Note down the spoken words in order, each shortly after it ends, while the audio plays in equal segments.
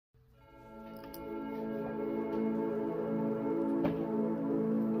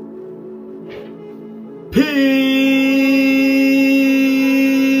Peace,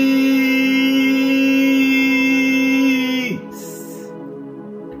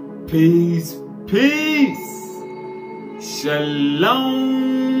 peace. Shalom,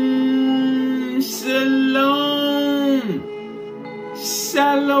 shalom,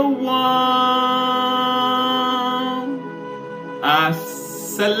 shalom.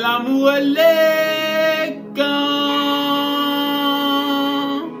 Assalamu alaikum.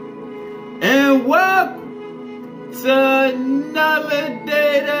 And welcome to another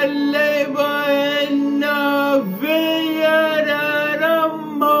day to labor in the vineyard of the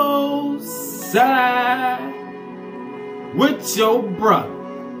Most High with your brother.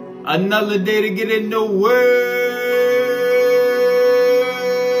 Another day to get in the Word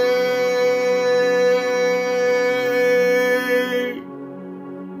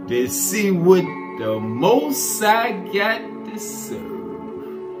to see what the Most High got to serve.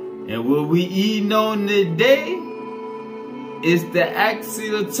 And what we eating on today is the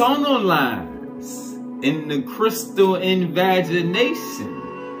Axiatonal lines in the crystal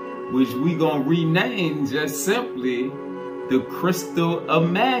Invagination, which we gonna rename just simply the crystal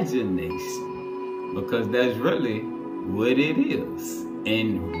imagination, because that's really what it is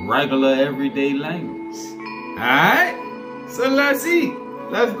in regular everyday language. Alright? So let's eat.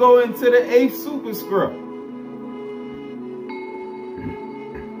 Let's go into the 8th superscript.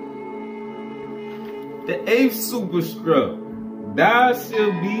 The 8th superscript. Thou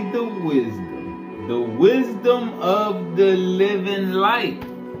shalt be the wisdom of the living light,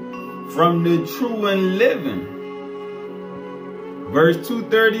 from the true and living. Verse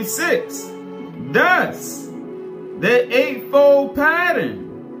 236. Thus, the eightfold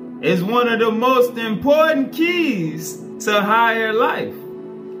pattern is one of the most important keys to higher life.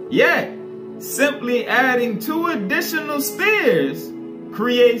 Yet, simply adding 2 additional spheres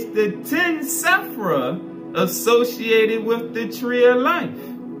creates the 10 sephira associated with the tree of life.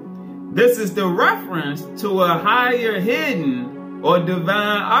 This is the reference to a higher hidden or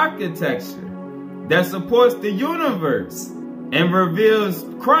divine architecture that supports the universe and reveals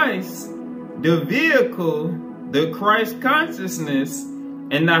Christ, the vehicle, the Christ consciousness,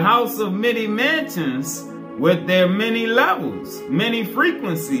 in the house of many mansions with their many levels, many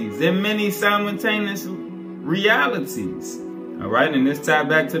frequencies, and many simultaneous realities. All right, and this ties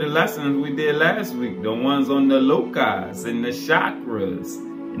back to the lessons we did last week, the ones on the lokas and the chakras,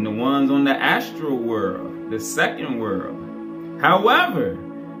 and the ones on the astral world, the second world. However,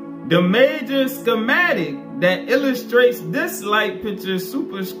 the major schematic that illustrates this light picture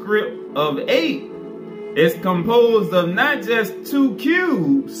superscript of 8 is composed of not just 2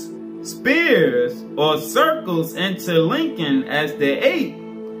 cubes, spheres, or circles interlinking as the 8,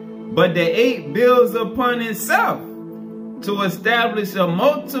 but the 8 builds upon itself to establish a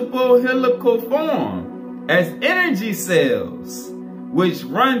multiple helical form as energy cells, which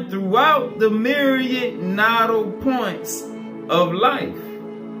run throughout the myriad nodal points of life.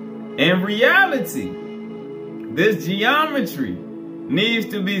 In reality, this geometry needs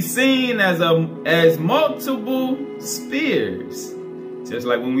to be seen as multiple spheres, just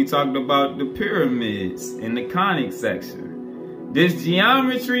like when we talked about the pyramids in the conic section. This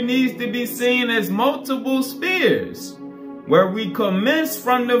geometry needs to be seen as multiple spheres, where we commence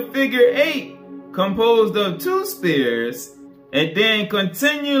from the figure 8 composed of 2 spheres and then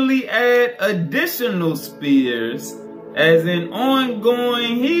continually add additional spheres as an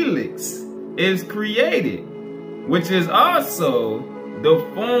ongoing helix is created, which is also the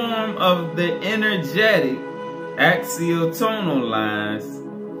form of the energetic axiatonal lines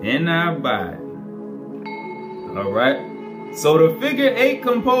in our body. Alright, so the figure 8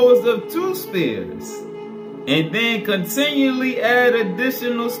 composed of 2 spheres and then continually add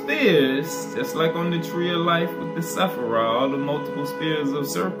additional spheres, just like on the tree of life with the sephira, all the multiple spheres of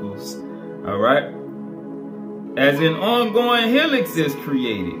circles. Alright, as an ongoing helix is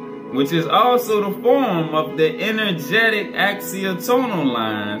created, which is also the form of the energetic axiatonal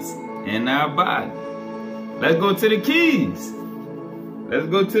lines in our body. Let's go to the keys. Let's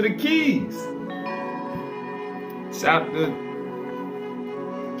go to the keys. Chapter,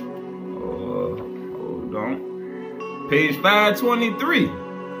 hold on. Page 523,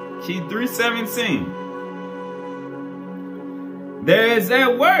 key 317. There is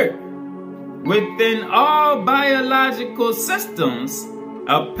at work within all biological systems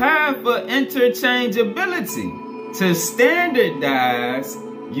a path for interchangeability to standardize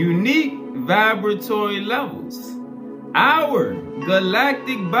unique vibratory levels. Our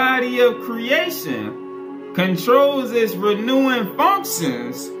galactic body of creation controls its renewing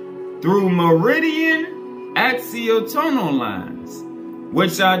functions through meridian axiatonal lines,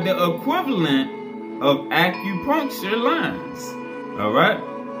 which are the equivalent of acupuncture lines. All right?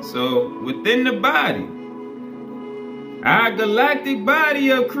 So within the body, our galactic body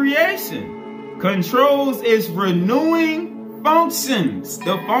of creation controls its renewing functions,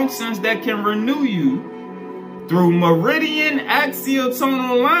 the functions that can renew you through meridian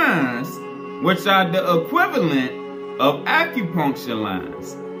axiatonal lines, which are the equivalent of acupuncture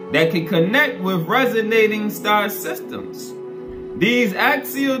lines that can connect with resonating star systems. These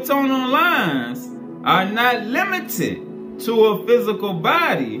axiatonal lines are not limited to a physical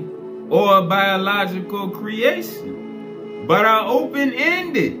body or a biological creation, but are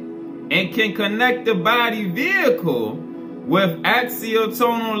open-ended and can connect the body vehicle with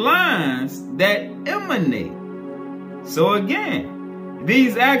axiatonal lines that emanate. So again,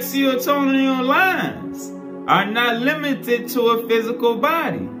 these axiatonal lines are not limited to a physical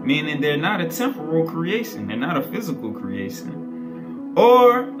body, meaning they're not a temporal creation, they're not a physical creation,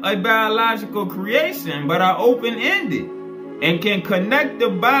 or a biological creation, but are open-ended and can connect the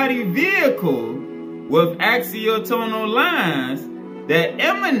body vehicle with axiatonal lines that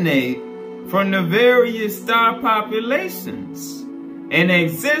emanate from the various star populations and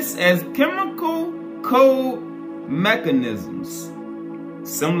exist as chemical code mechanisms,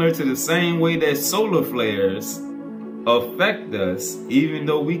 similar to the same way that solar flares affect us even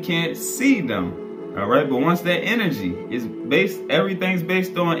though we can't see them. All right, but once that energy is based, everything's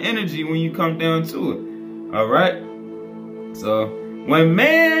based on energy when you come down to it. All right, so when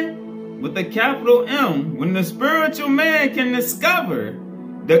man, with a capital M, when the spiritual man can discover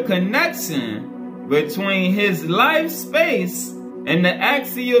the connection between his life space and the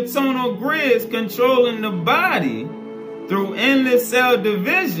axiatonal grids controlling the body through endless cell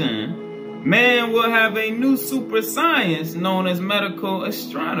division, man will have a new super science known as medical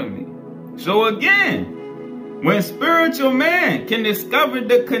astronomy. So again, when spiritual man can discover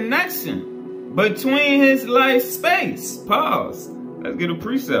the connection between his life space, pause, let's get a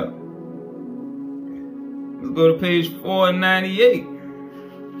precept. Let's go to page 498,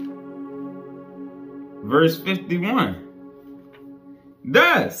 verse 51.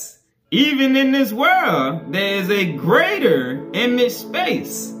 Thus, even in this world, there is a greater image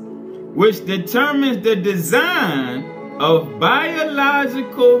space, which determines the design of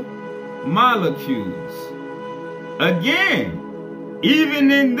biological molecules. Again, even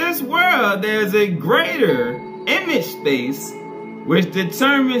in this world, there is a greater image space, which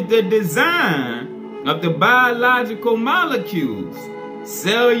determines the design of the biological molecules,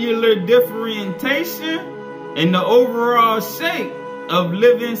 cellular differentiation, and the overall shape of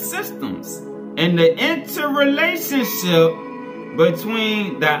living systems, and the interrelationship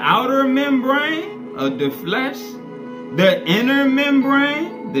between the outer membrane of the flesh, the inner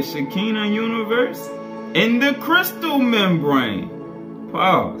membrane, the Shekinah universe, and the crystal membrane.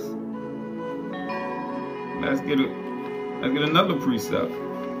 Pause. Let's get another precept.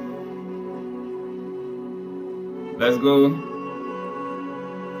 Let's go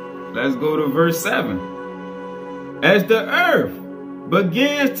to verse 7. As the earth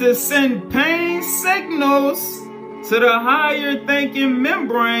begins to send pain signals to the higher thinking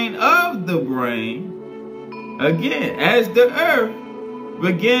membrane of the brain. Again, as the earth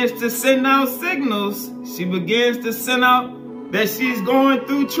begins to send out signals, she begins to send out that she's going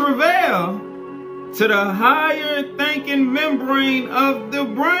through travail to the higher thinking membrane of the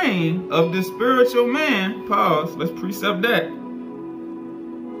brain of the spiritual man. Pause. Let's precept that.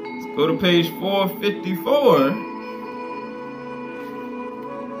 Let's go to page 454.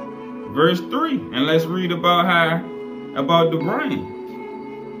 Verse 3, and let's read about the brain.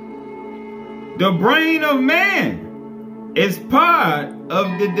 The brain of man is part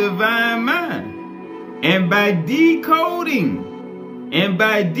of the divine mind, and by decoding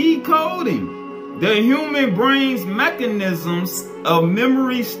the human brain's mechanisms of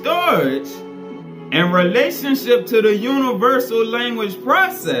memory storage and relationship to the universal language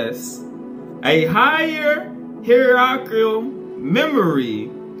process, a higher hierarchical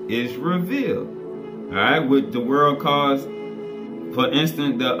memory is revealed. All right, what the world calls, for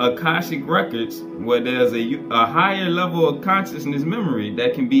instance, the Akashic records, where there's a higher level of consciousness memory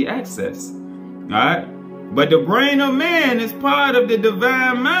that can be accessed. All right, but the brain of man is part of the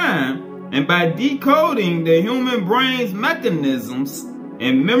divine mind, and by decoding the human brain's mechanisms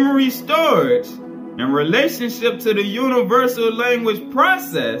and memory storage in relationship to the universal language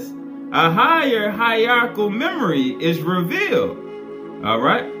process, a higher hierarchical memory is revealed. All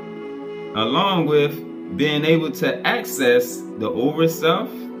right, along with being able to access the overself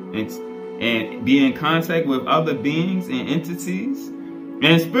and be in contact with other beings and entities.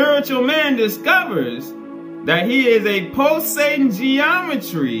 And spiritual man discovers that he is a pulsating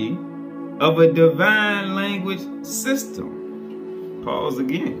geometry of a divine language system. Pause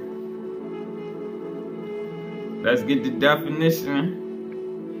again. Let's get the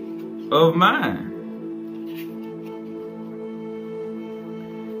definition of mind.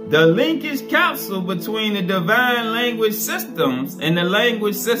 The linkage capsule between the divine language systems and the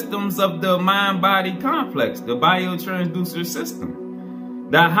language systems of the mind-body complex, the biotransducer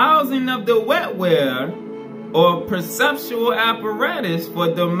system. The housing of the wetware or perceptual apparatus for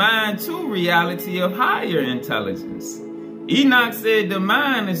the mind to reality of higher intelligence. Enoch said the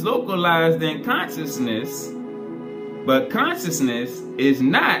mind is localized in consciousness, but consciousness is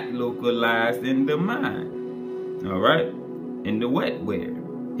not localized in the mind. All right? In the wetware.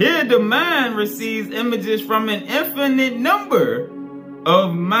 Here the mind receives images from an infinite number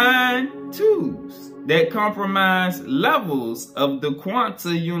of mind twos that comprise levels of the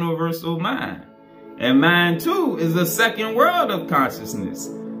quanta universal mind. And mind two is the second world of consciousness,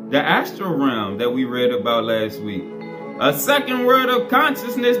 the astral realm that we read about last week. A second world of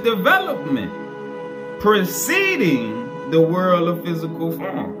consciousness development preceding the world of physical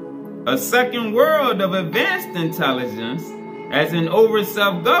form. A second world of advanced intelligence as an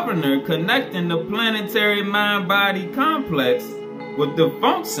over-self governor connecting the planetary mind-body complex with the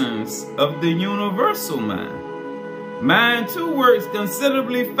functions of the universal mind. Mind 2 works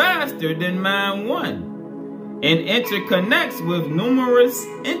considerably faster than Mind 1 and interconnects with numerous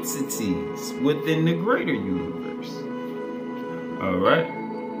entities within the greater universe. All right.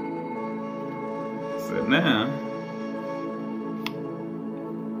 So now,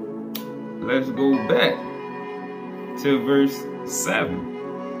 let's go back to verse 7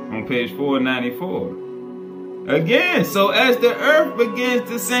 on page 494. Again, so as the earth begins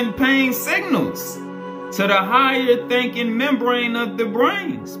to send pain signals to the higher thinking membrane of the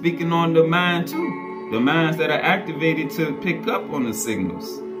brain, speaking on the mind too, the minds that are activated to pick up on the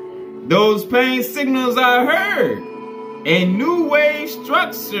signals. Those pain signals are heard, and new wave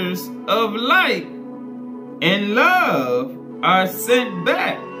structures of light and love are sent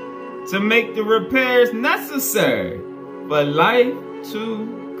back to make the repairs necessary for life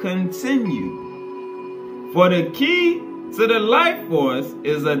to continue. For the key to the life force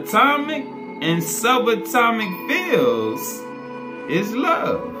is atomic and subatomic fields is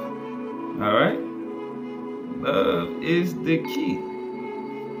love. All right? Love is the key.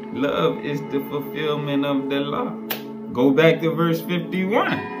 Love is the fulfillment of the law. Go back to verse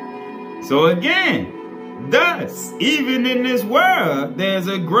 51. So again, thus, even in this world, there's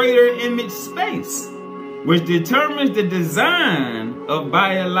a greater image space, which determines the design of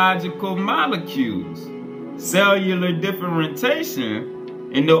biological molecules, cellular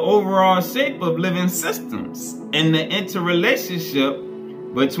differentiation, and the overall shape of living systems, and the interrelationship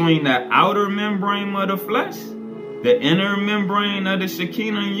between the outer membrane of the flesh, the inner membrane of the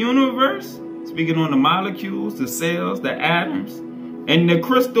Shekinah universe, speaking on the molecules, the cells, the atoms, and the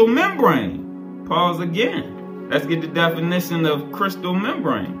crystal membrane. Pause again. Let's get the definition of crystal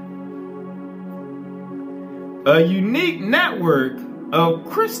membrane. A unique network of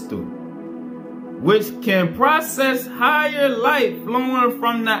crystal which can process higher light flowing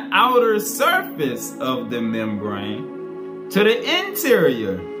from the outer surface of the membrane to the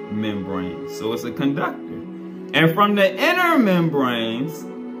interior membrane. So it's a conductor. And from the inner membranes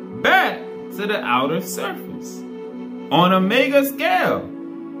back to the outer surface. On a mega scale,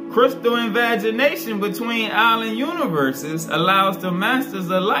 crystal invagination between island universes allows the masters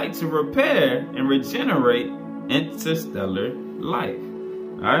of light to repair and regenerate interstellar life.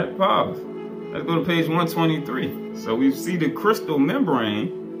 All right, pause. Let's go to page 123. So we see the crystal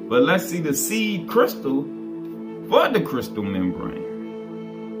membrane, but let's see the seed crystal for the crystal membrane.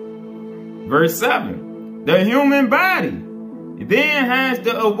 Verse 7. The human body then has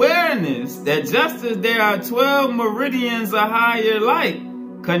the awareness that just as there are 12 meridians of higher light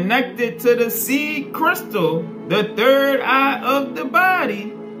connected to the seed crystal, the third eye of the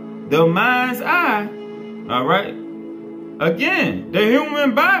body, the mind's eye, all right? Again, the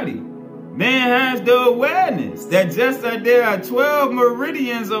human body then has the awareness that just as there are 12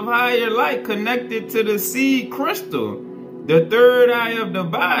 meridians of higher light connected to the seed crystal, the third eye of the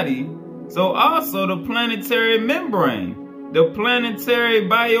body, so also the planetary membrane, the planetary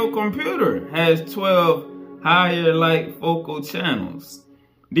biocomputer has 12 higher light focal channels.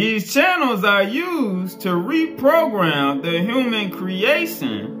 These channels are used to reprogram the human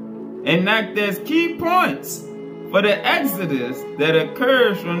creation and act as key points for the exodus that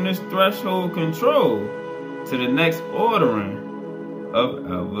occurs from this threshold control to the next ordering of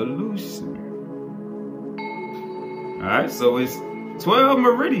evolution. Alright, so it's 12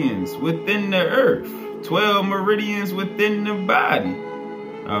 meridians within the earth, 12 meridians within the body.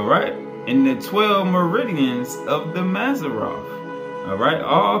 Alright, in the 12 meridians of the Mazzaroth. All right,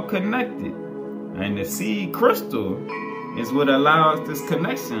 all connected. And the seed crystal is what allows this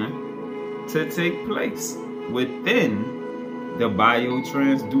connection to take place within the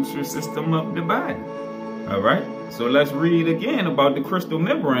biotransducer system of the body. All right, so let's read again about the crystal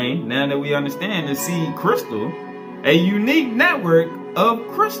membrane. Now that we understand the seed crystal, a unique network of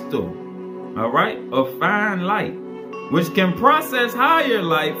crystal, all right, of fine light, which can process higher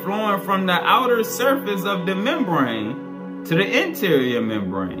light flowing from the outer surface of the membrane to the interior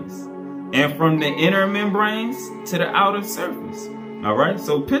membranes, and from the inner membranes to the outer surface. All right,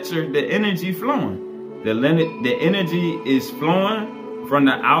 so picture the energy flowing. The energy is flowing from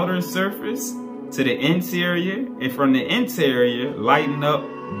the outer surface to the interior, and from the interior lighting up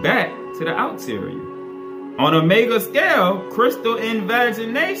back to the outerior. On a mega scale, crystal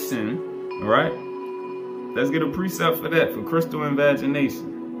invagination, all right? Let's get a precept for that, for crystal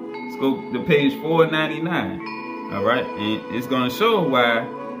invagination. Let's go to page 499, all right? And it's gonna show why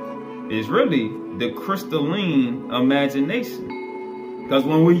it's really the crystalline imagination. Because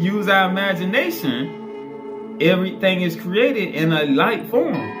when we use our imagination, everything is created in a light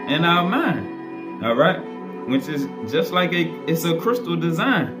form in our mind, all right? Which is just like it's a crystal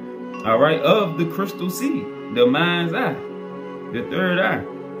design, all right, of the crystal seed, the mind's eye, the third eye.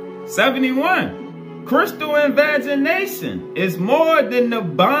 71, crystal invagination is more than the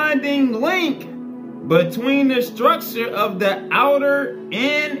bonding link between the structure of the outer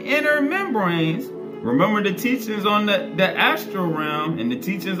and inner membranes. Remember the teachings on the astral realm and the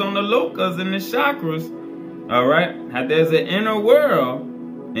teachings on the lokas and the chakras. All right, how there's an inner world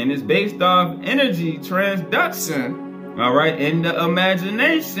and it's based off energy transduction, all right, in the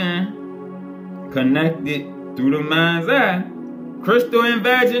imagination connected through the mind's eye. Crystal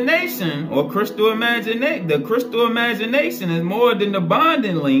invagination or crystal imagination, the crystal imagination is more than the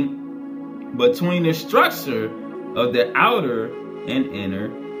bonding link between the structure of the outer and inner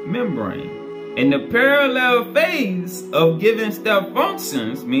membrane. In the parallel phase of given step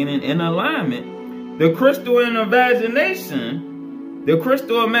functions, meaning in alignment, the crystal imagination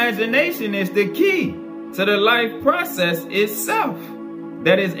is the key to the life process itself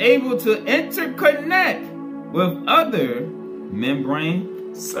that is able to interconnect with other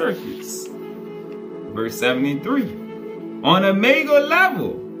membrane circuits. Verse 73. On a mega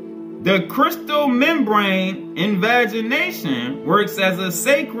level, the crystal membrane invagination works as a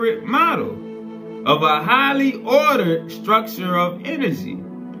sacred model of a highly ordered structure of energy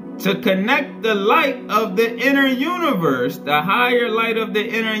to connect the light of the inner universe, the higher light of the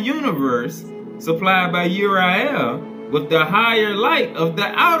inner universe supplied by Uriel, with the higher light of the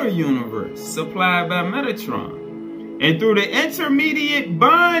outer universe supplied by Metatron. And through the intermediate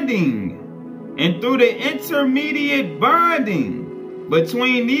bonding,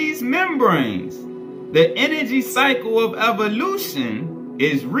 between these membranes, the energy cycle of evolution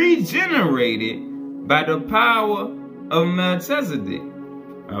is regenerated by the power of Melchizedek.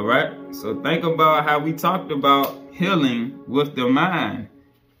 All right, so think about how we talked about healing with the mind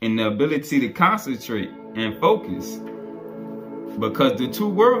and the ability to concentrate and focus, because the two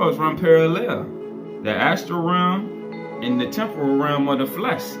worlds run parallel, the astral realm and the temporal realm of the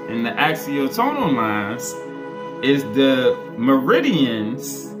flesh. And the axiatonal lines is the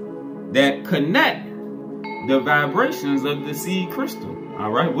meridians that connect the vibrations of the seed crystal.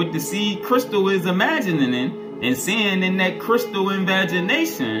 All right, what the seed crystal is imagining and seeing in that crystal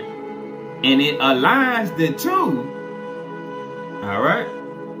invagination, and it aligns the two, all right,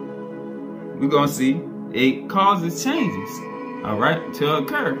 we're gonna see it causes changes, all right, to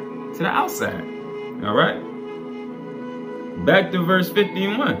occur to the outside. All right, back to verse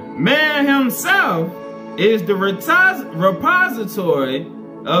 51. Man himself is the repository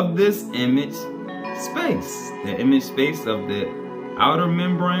of this image space, the image space of the outer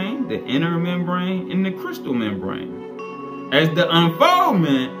membrane, the inner membrane, and the crystal membrane, as the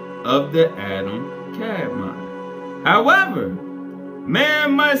unfoldment of the atom cadmon. However,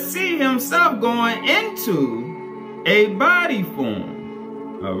 man must see himself going into a body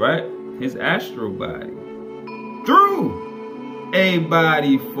form, all right, his astral body, through a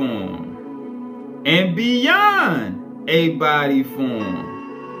body form, and beyond a body form,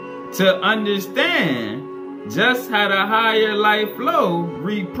 to understand just how the higher light flow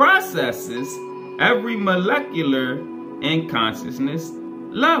reprocesses every molecular and consciousness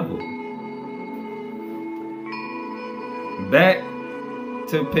level. Back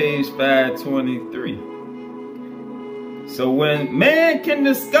to page 523. So when man can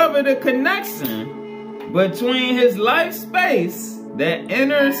discover the connection between his life space, that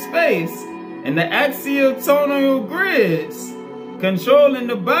inner space, and the axiatonal grids controlling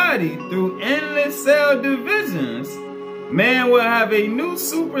the body through endless cell divisions, man will have a new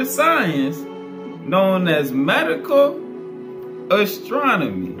super science known as medical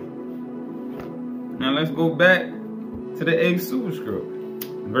astronomy. Now let's go back to the 8th superscript,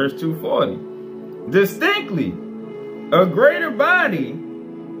 verse 240. Distinctly, a greater body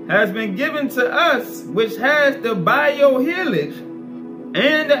has been given to us, which has the biohelix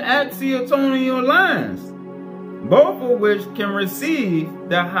and the axiatonal lines, both of which can receive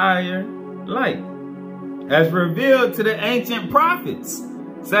the higher light, as revealed to the ancient prophets,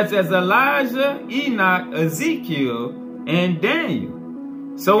 such as Elijah, Enoch, Ezekiel, and Daniel.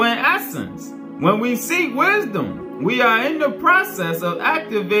 So in essence, when we seek wisdom, we are in the process of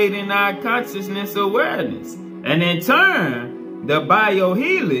activating our consciousness awareness, and in turn, the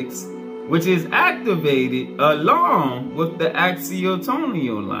biohelix, which is activated along with the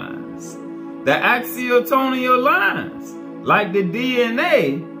axiatonal lines. The axiatonal lines, like the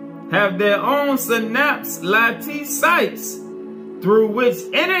DNA, have their own synapse lattice sites through which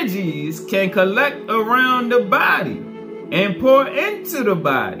energies can collect around the body and pour into the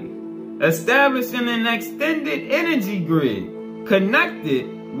body, establishing an extended energy grid connected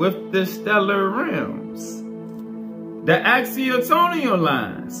with the stellar realms. The axiatonal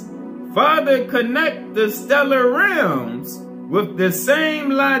lines further connect the stellar realms with the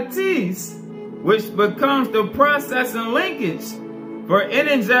same lattice, which becomes the processing linkage for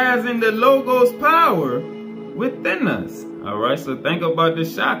energizing the Logos power within us. All right, so think about the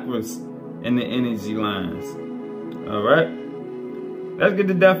chakras and the energy lines. All right, let's get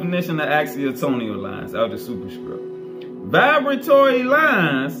the definition of axiatonal lines out of the superscript. Vibratory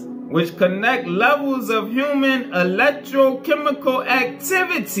lines which connect levels of human electrochemical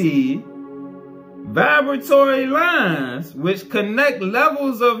activity. Vibratory lines which connect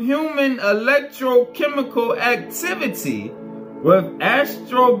levels of human electrochemical activity with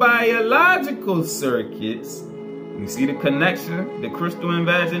astrobiological circuits. You see the connection, the crystal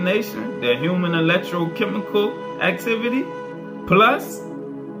invagination, the human electrochemical activity, plus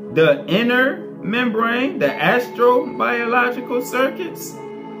the inner membrane, the astrobiological circuits.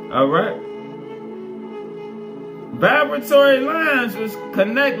 All right. Vibratory lines which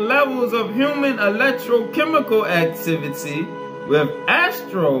connect levels of human electrochemical activity with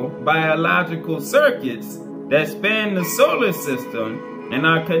astrobiological circuits that span the solar system and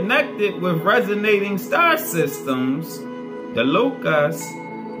are connected with resonating star systems, the locus.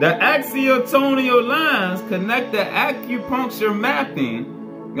 The axiatonal lines connect the acupuncture mapping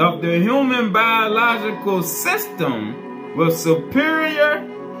of the human biological system with superior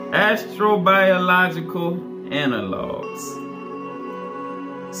astrobiological analogs.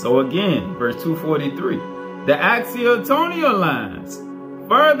 So again, verse 243, the axiatonal lines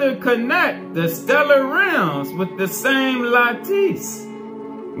further connect the stellar realms with the same lattice,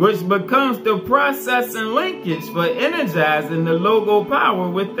 which becomes the processing linkage for energizing the logo power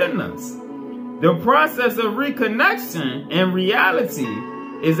within us. The process of reconnection in reality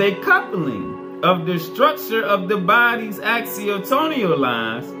is a coupling of the structure of the body's axiatonal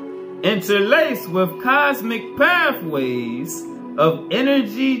lines interlaced with cosmic pathways of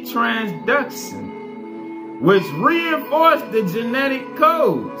energy transduction, which reinforce the genetic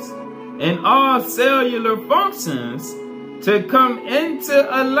codes in all cellular functions to come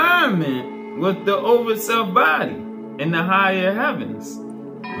into alignment with the overself body in the higher heavens.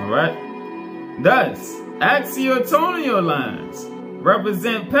 All right. Thus, axiatonal lines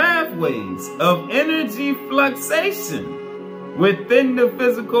represent pathways of energy fluxation within the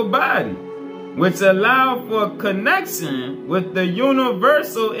physical body, which allow for connection with the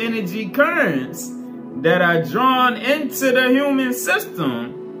universal energy currents that are drawn into the human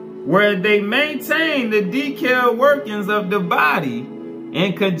system, where they maintain the detailed workings of the body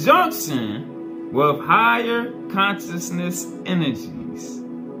in conjunction with higher consciousness energies.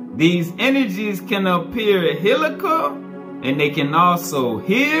 These energies can appear helical, and they can also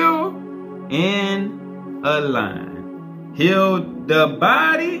heal and align. Heal the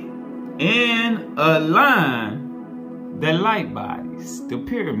body and align the light bodies, the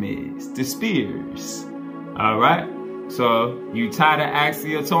pyramids, the spheres. All right. So you tie the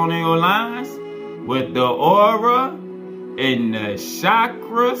axiatonal lines with the aura and the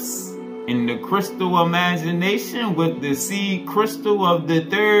chakras and the crystal imagination with the seed crystal of the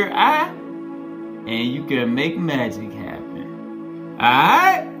third eye, and you can make magic happen. All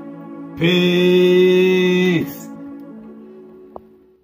right. Peace.